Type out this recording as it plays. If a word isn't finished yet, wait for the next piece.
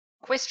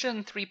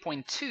question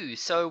 3.2.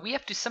 So we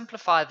have to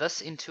simplify this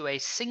into a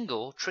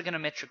single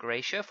trigonometric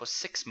ratio for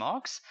 6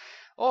 marks.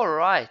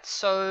 Alright,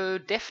 so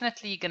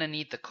definitely going to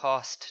need the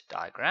cast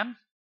diagram.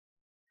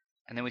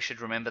 And then we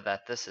should remember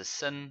that this is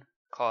sin,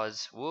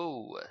 cos,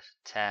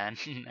 tan,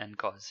 and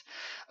cos.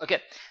 Okay,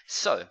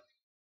 so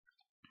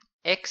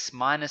x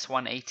minus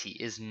 180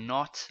 is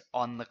not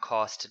on the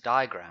cast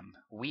diagram.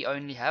 We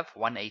only have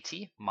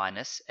 180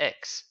 minus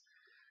x.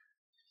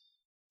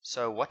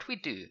 So what we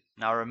do,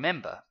 now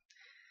remember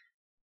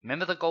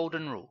the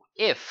golden rule.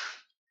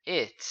 If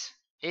it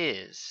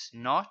is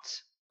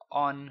not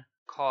on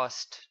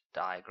cast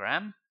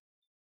diagram,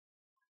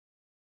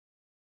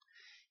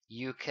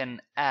 you can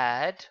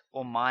add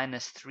or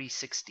minus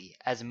 360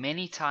 as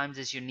many times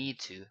as you need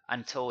to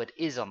until it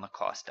is on the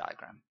cast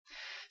diagram.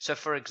 So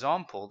for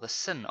example, the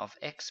sin of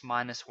x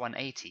minus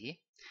 180,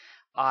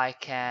 I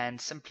can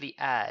simply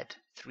add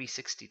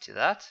 360 to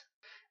that,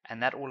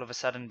 and that all of a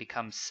sudden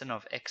becomes sin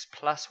of x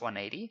plus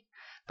 180.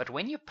 But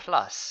when you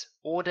plus,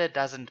 order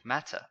doesn't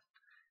matter,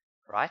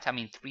 right? I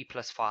mean, 3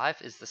 plus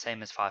 5 is the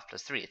same as 5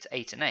 plus 3. It's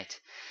 8 and 8.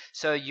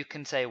 So you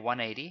can say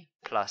 180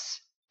 plus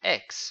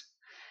x.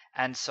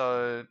 And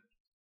so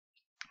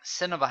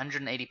sin of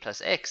 180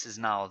 plus x is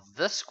now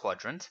this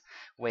quadrant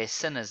where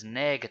sin is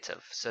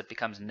negative. So it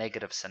becomes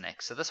negative sin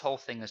x. So this whole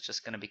thing is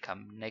just going to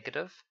become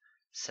negative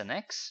sin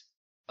x.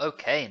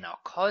 Okay, now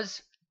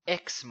cos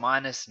x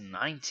minus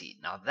 90.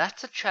 Now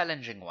that's a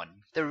challenging one.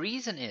 The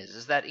reason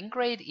is that in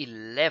grade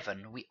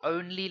 11 we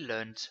only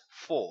learnt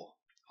 4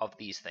 of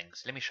these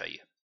things. Let me show you.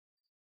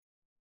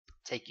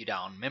 Take you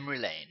down memory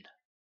lane.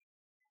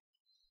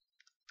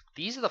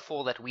 These are the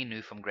 4 that we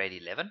knew from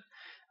grade 11,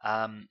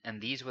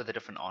 and these were the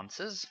different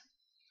answers.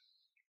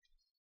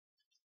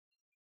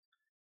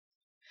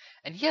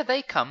 And here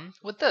they come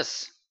with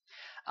this.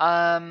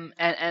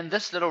 And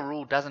this little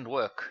rule doesn't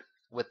work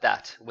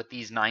with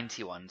these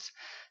 90 ones.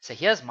 So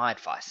here's my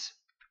advice.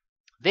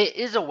 There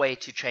is a way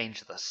to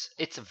change this.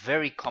 It's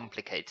very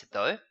complicated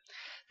though.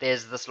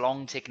 There's this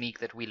long technique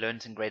that we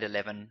learned in grade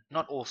 11.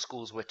 Not all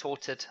schools were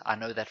taught it. I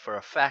know that for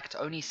a fact.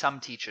 Only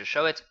some teachers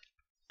show it.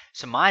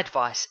 So my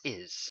advice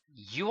is,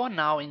 you are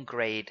now in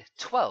grade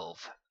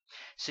 12.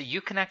 So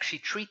you can actually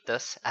treat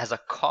this as a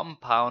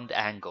compound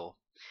angle.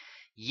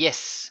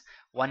 Yes,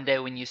 one day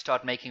when you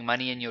start making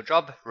money in your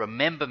job,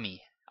 remember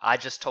me. I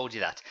just told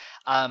you that.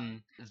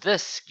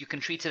 This, you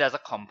can treat it as a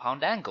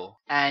compound angle.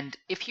 And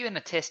if you're in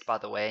a test, by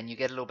the way, and you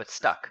get a little bit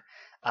stuck,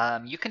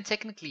 you can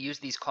technically use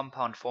these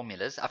compound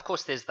formulas. Of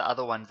course, there's the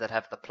other ones that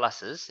have the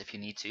pluses if you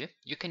need to.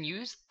 You can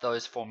use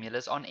those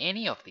formulas on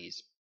any of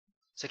these.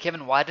 So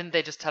Kevin, why didn't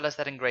they just tell us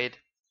that in grade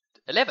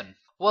 11?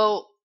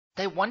 Well,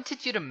 they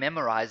wanted you to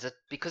memorize it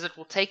because it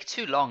will take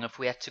too long if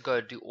we had to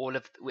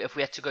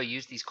go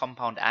use these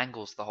compound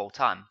angles the whole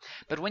time.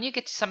 But when you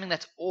get to something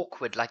that's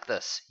awkward like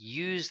this,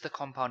 use the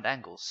compound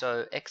angles.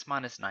 So x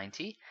minus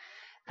 90,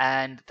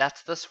 and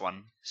that's this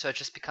one. So it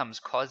just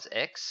becomes cos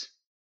x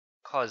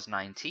cos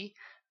 90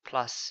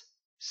 plus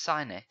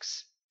sin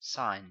x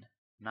sin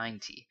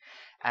 90.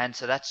 And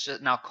so that's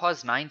just, now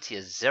cos 90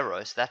 is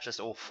 0, so that just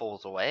all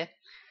falls away.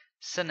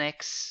 Sin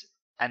x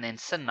and then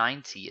sin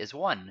 90 is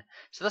 1.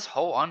 So this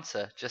whole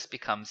answer just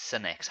becomes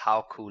sin x.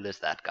 How cool is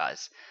that,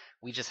 guys?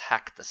 We just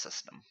hacked the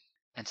system.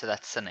 And so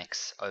that's sin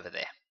x over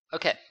there.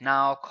 Okay,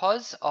 now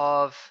cos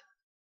of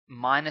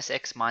minus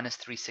x minus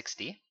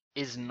 360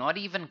 is not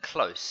even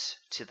close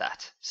to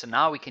that. So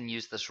now we can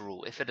use this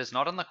rule. If it is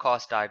not on the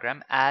cast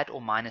diagram, add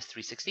or minus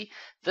 360.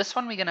 This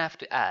one we're going to have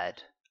to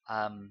add.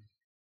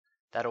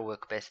 That'll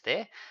work best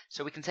there.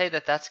 So we can say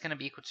that that's going to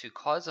be equal to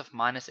cos of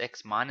minus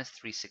x minus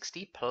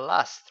 360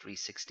 plus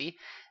 360.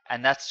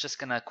 And that's just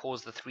going to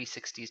cause the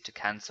 360s to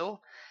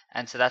cancel.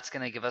 And so that's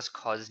going to give us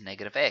cos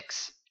negative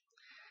x.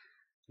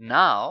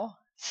 Now,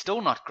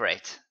 still not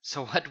great.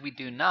 So what we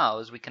do now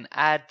is we can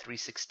add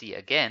 360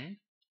 again.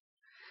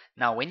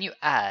 Now when you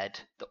add,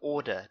 the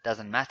order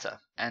doesn't matter,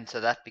 and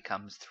so that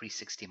becomes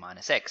 360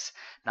 minus x.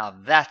 Now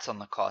that's on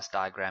the cast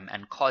diagram,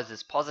 and cos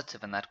is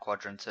positive in that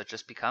quadrant, so it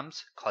just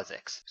becomes cos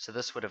x. So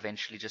this would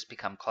eventually just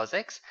become cos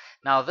x.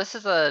 Now this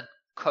is a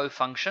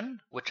co-function,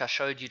 which I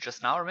showed you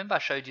just now. Remember I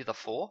showed you the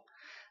 4?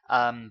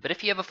 But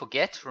if you ever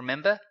forget,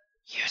 remember,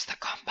 use the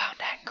compound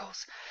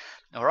angles.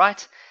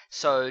 Alright,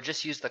 so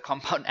just use the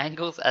compound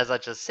angles as I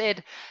just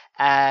said,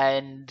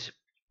 and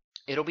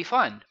it'll be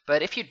fine.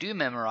 But if you do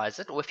memorize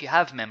it, or if you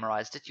have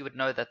memorized it, you would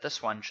know that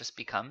this one just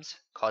becomes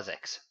cos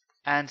x.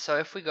 And so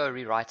if we go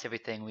rewrite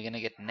everything, we're going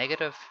to get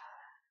negative.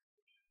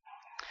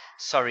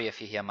 Sorry if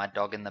you hear my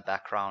dog in the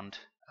background.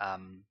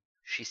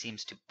 She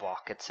seems to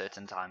bark at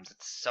certain times.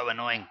 It's so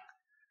annoying.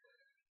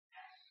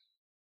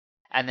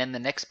 And then the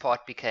next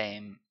part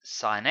became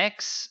sin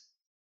x.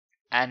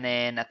 And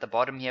then at the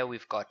bottom here,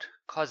 we've got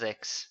cos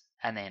x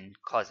and then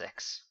cos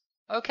x.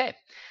 Okay,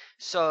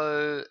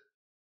 so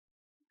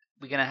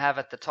we're going to have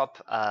at the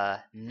top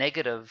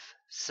negative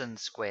sin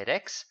squared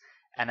x,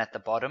 and at the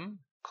bottom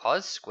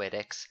cos squared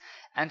x.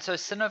 And so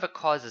sin over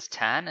cos is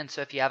tan, and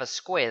so if you have a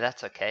square,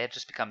 that's okay. It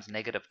just becomes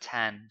negative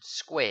tan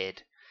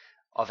squared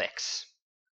of x.